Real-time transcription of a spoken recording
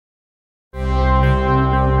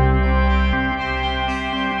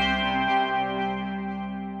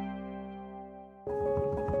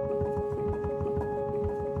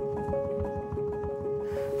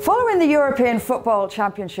the European Football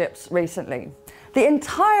Championships recently, the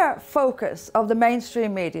entire focus of the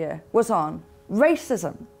mainstream media was on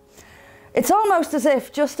racism. It's almost as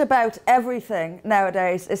if just about everything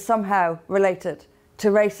nowadays is somehow related to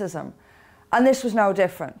racism, and this was no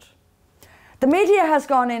different. The media has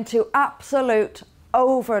gone into absolute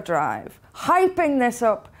overdrive, hyping this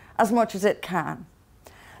up as much as it can.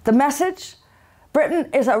 The message? Britain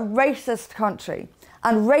is a racist country,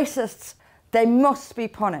 and racists, they must be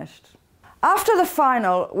punished. After the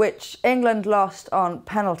final, which England lost on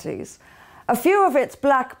penalties, a few of its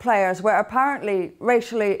black players were apparently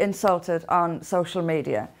racially insulted on social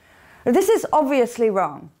media. This is obviously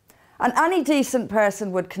wrong, and any decent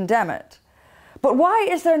person would condemn it. But why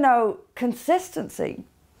is there no consistency?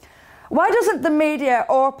 Why doesn't the media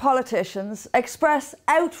or politicians express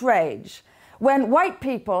outrage when white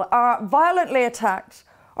people are violently attacked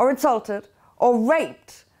or insulted or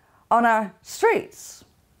raped on our streets?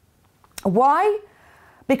 Why?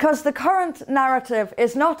 Because the current narrative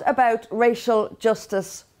is not about racial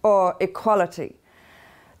justice or equality.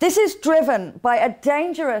 This is driven by a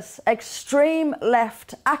dangerous extreme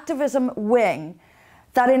left activism wing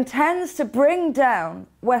that intends to bring down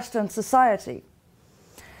Western society.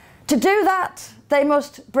 To do that, they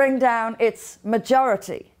must bring down its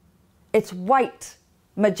majority, its white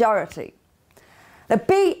majority. Now,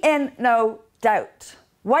 be in no doubt,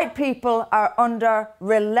 white people are under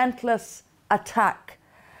relentless attack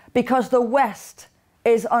because the West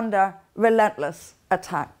is under relentless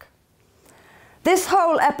attack. This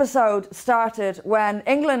whole episode started when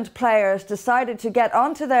England players decided to get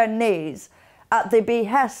onto their knees at the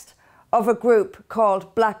behest of a group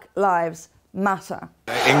called Black Lives Matter.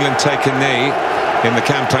 England take a knee in the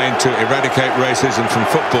campaign to eradicate racism from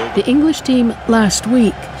football. The English team last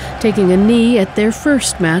week taking a knee at their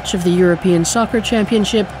first match of the European Soccer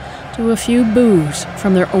Championship to a few boos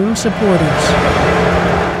from their own supporters.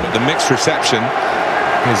 The mixed reception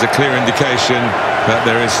is a clear indication that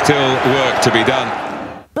there is still work to be done.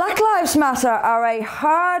 Black Lives Matter are a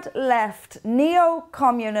hard left,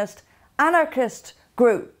 neo-communist, anarchist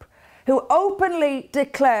group who openly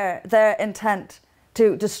declare their intent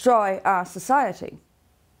to destroy our society.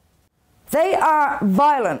 They are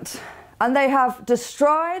violent and they have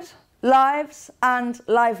destroyed lives and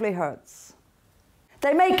livelihoods.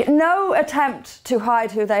 They make no attempt to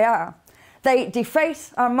hide who they are. They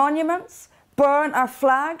deface our monuments, burn our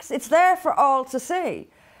flags. It's there for all to see.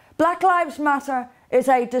 Black Lives Matter is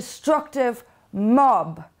a destructive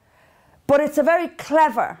mob, but it's a very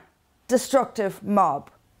clever, destructive mob.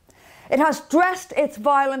 It has dressed its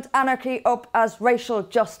violent anarchy up as racial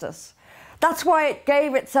justice. That's why it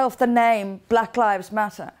gave itself the name Black Lives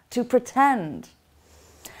Matter, to pretend.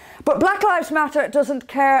 But Black Lives Matter doesn't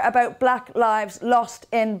care about black lives lost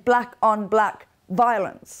in black-on-black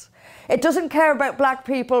violence. It doesn't care about black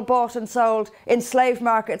people bought and sold in slave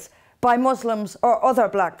markets by Muslims or other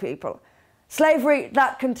black people. Slavery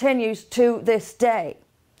that continues to this day.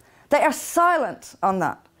 They are silent on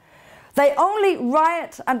that. They only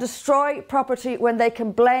riot and destroy property when they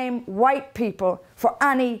can blame white people for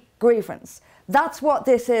any grievance. That's what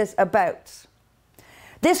this is about.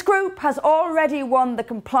 This group has already won the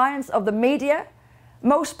compliance of the media,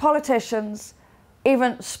 most politicians,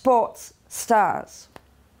 even sports stars.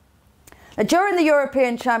 Now, during the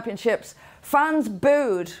European Championships, fans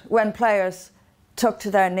booed when players took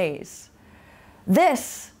to their knees.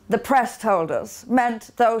 This, the press told us,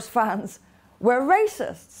 meant those fans were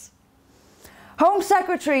racists. Home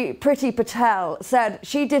Secretary Priti Patel said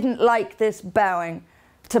she didn't like this bowing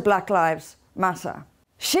to Black Lives Matter.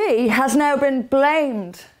 She has now been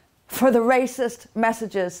blamed for the racist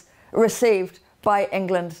messages received by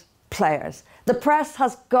England players. The press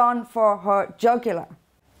has gone for her jugular.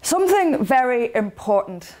 Something very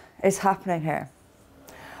important is happening here.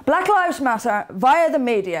 Black Lives Matter, via the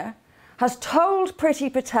media, has told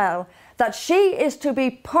Priti Patel that she is to be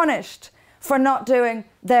punished for not doing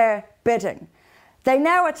their bidding. They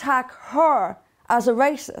now attack her as a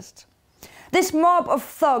racist. This mob of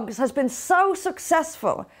thugs has been so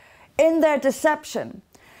successful in their deception.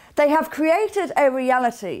 They have created a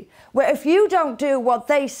reality where if you don't do what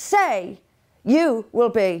they say, you will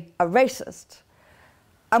be a racist.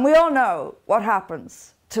 And we all know what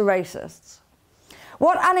happens to racists.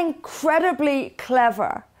 What an incredibly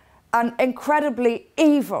clever and incredibly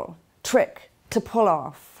evil trick to pull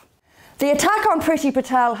off. The attack on Priti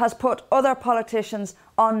Patel has put other politicians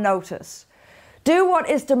on notice. Do what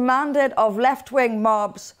is demanded of left-wing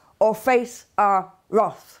mobs or face our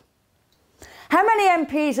wrath. How many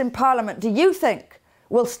MPs in Parliament do you think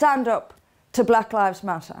will stand up to Black Lives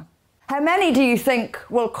Matter? How many do you think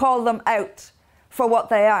will call them out for what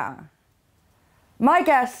they are? My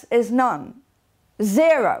guess is none.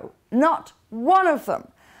 Zero. Not one of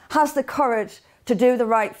them has the courage to do the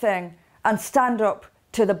right thing and stand up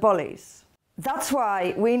to the bullies. That's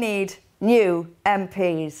why we need new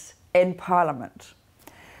MPs in Parliament.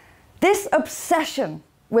 This obsession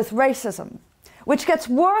with racism, which gets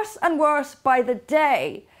worse and worse by the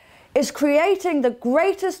day, is creating the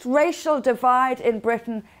greatest racial divide in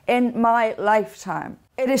Britain in my lifetime.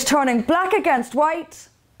 It is turning black against white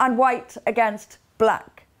and white against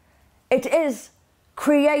black. It is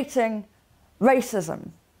creating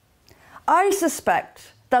racism. I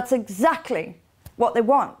suspect that's exactly what they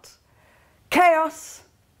want. Chaos,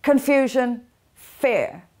 confusion,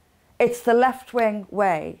 fear. It's the left-wing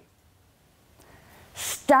way.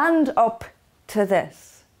 Stand up to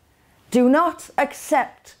this. Do not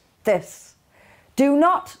accept this. Do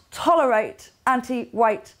not tolerate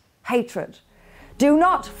anti-white hatred. Do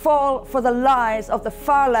not fall for the lies of the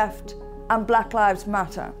far left and Black Lives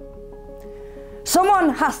Matter. Someone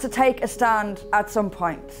has to take a stand at some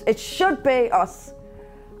point. It should be us,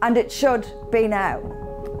 and it should be now.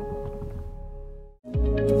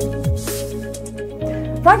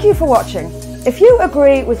 Thank you for watching. If you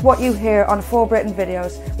agree with what you hear on For Britain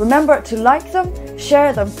videos, remember to like them,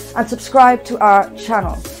 share them, and subscribe to our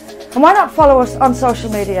channel. And why not follow us on social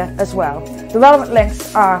media as well? The relevant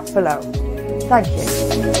links are below. Thank you.